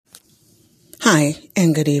Hi,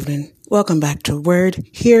 and good evening. Welcome back to Word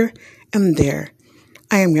Here and There.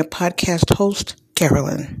 I am your podcast host,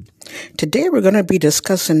 Carolyn. Today we're going to be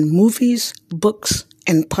discussing movies, books,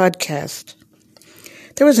 and podcasts.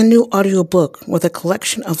 There is a new audiobook with a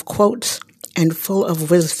collection of quotes and full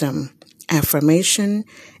of wisdom, affirmation,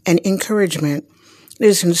 and encouragement. It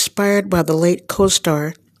is inspired by the late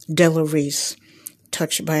co-star Della Reese,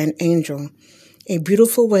 Touched by an Angel. A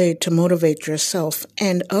beautiful way to motivate yourself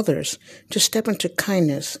and others to step into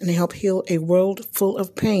kindness and help heal a world full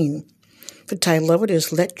of pain. The title of it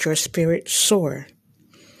is Let Your Spirit Soar.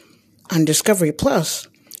 On Discovery Plus,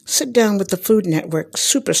 sit down with the Food Network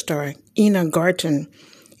superstar Ina Garten.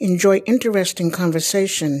 Enjoy interesting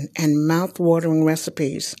conversation and mouth-watering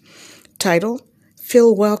recipes. Title,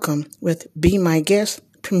 Feel Welcome with Be My Guest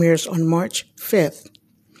premieres on March 5th.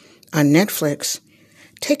 On Netflix,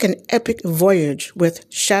 take an epic voyage with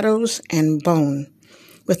Shadows and Bone,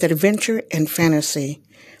 with adventure and fantasy.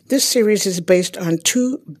 This series is based on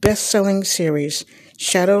two best-selling series,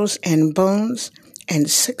 Shadows and Bones and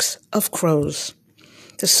Six of Crows.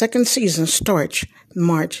 The second season starts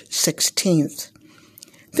March 16th.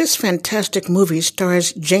 This fantastic movie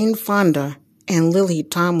stars Jane Fonda and Lily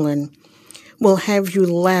Tomlin. Will have you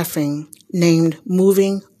laughing, named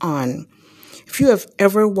Moving On. If you have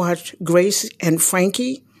ever watched Grace and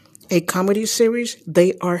Frankie, a comedy series,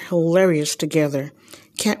 they are hilarious together.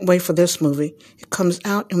 Can't wait for this movie. It comes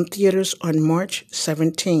out in theaters on March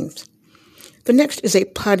 17th. The next is a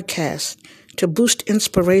podcast to boost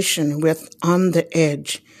inspiration with On the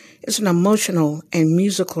Edge. It's an emotional and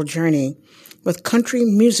musical journey with country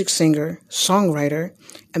music singer, songwriter,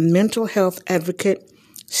 and mental health advocate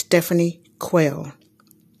Stephanie Quayle.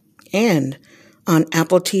 And on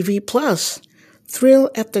Apple TV Plus, thrill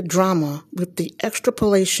at the drama with the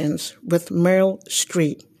extrapolations with Meryl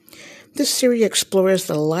Streep. This series explores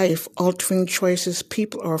the life-altering choices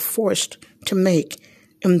people are forced to make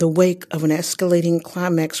in the wake of an escalating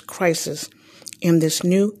climax crisis in this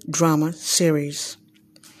new drama series.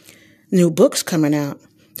 New books coming out.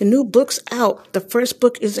 The new book's out. The first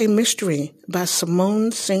book is a mystery by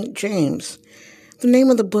Simone St. James. The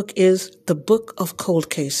name of the book is The Book of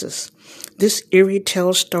Cold Cases. This eerie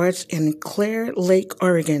tale starts in Clare Lake,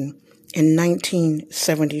 Oregon in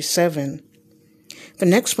 1977. The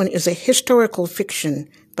next one is a historical fiction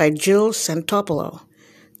by Jill Santopolo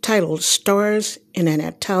titled Stars in an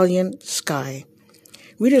Italian Sky.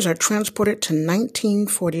 Readers are transported to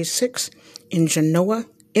 1946 in Genoa,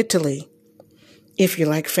 Italy. If you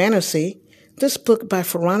like fantasy, this book by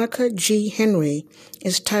Veronica G. Henry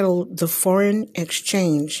is titled The Foreign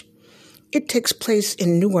Exchange. It takes place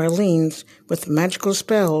in New Orleans with magical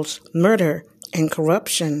spells, murder, and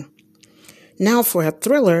corruption. Now for a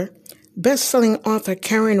thriller, best-selling author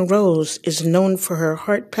Karen Rose is known for her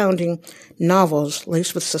heart-pounding novels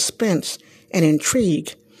laced with suspense and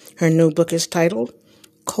intrigue. Her new book is titled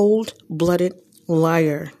Cold-Blooded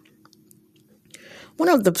Liar. One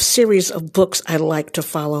of the series of books I like to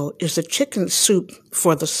follow is The Chicken Soup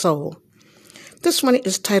for the Soul. This one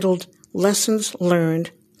is titled Lessons Learned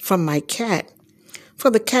from My Cat. For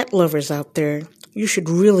the cat lovers out there, you should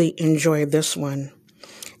really enjoy this one.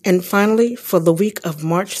 And finally, for the week of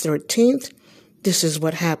March 13th, This Is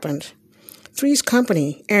What Happened. Three's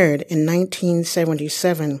Company aired in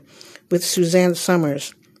 1977 with Suzanne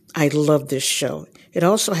Summers. I love this show. It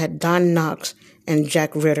also had Don Knotts and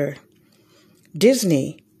Jack Ritter.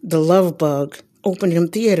 Disney, The Love Bug, opened in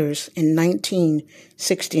theaters in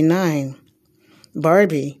 1969.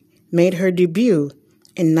 Barbie made her debut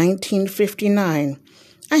in 1959.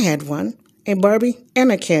 I had one, a Barbie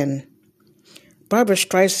and a Ken. Barbra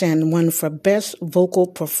Streisand won for Best Vocal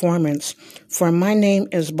Performance for My Name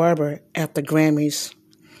is Barbara at the Grammys.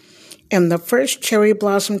 And the first cherry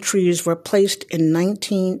blossom trees were placed in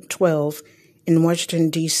 1912 in Washington,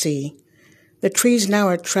 D.C. The trees now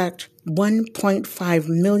attract 1.5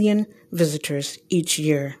 million visitors each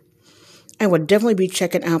year. I will definitely be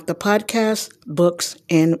checking out the podcasts, books,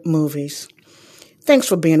 and movies. Thanks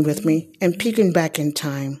for being with me and peeking back in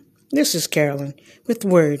time. This is Carolyn with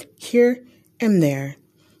Word Here and There.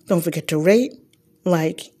 Don't forget to rate,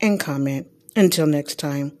 like, and comment. Until next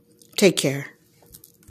time, take care.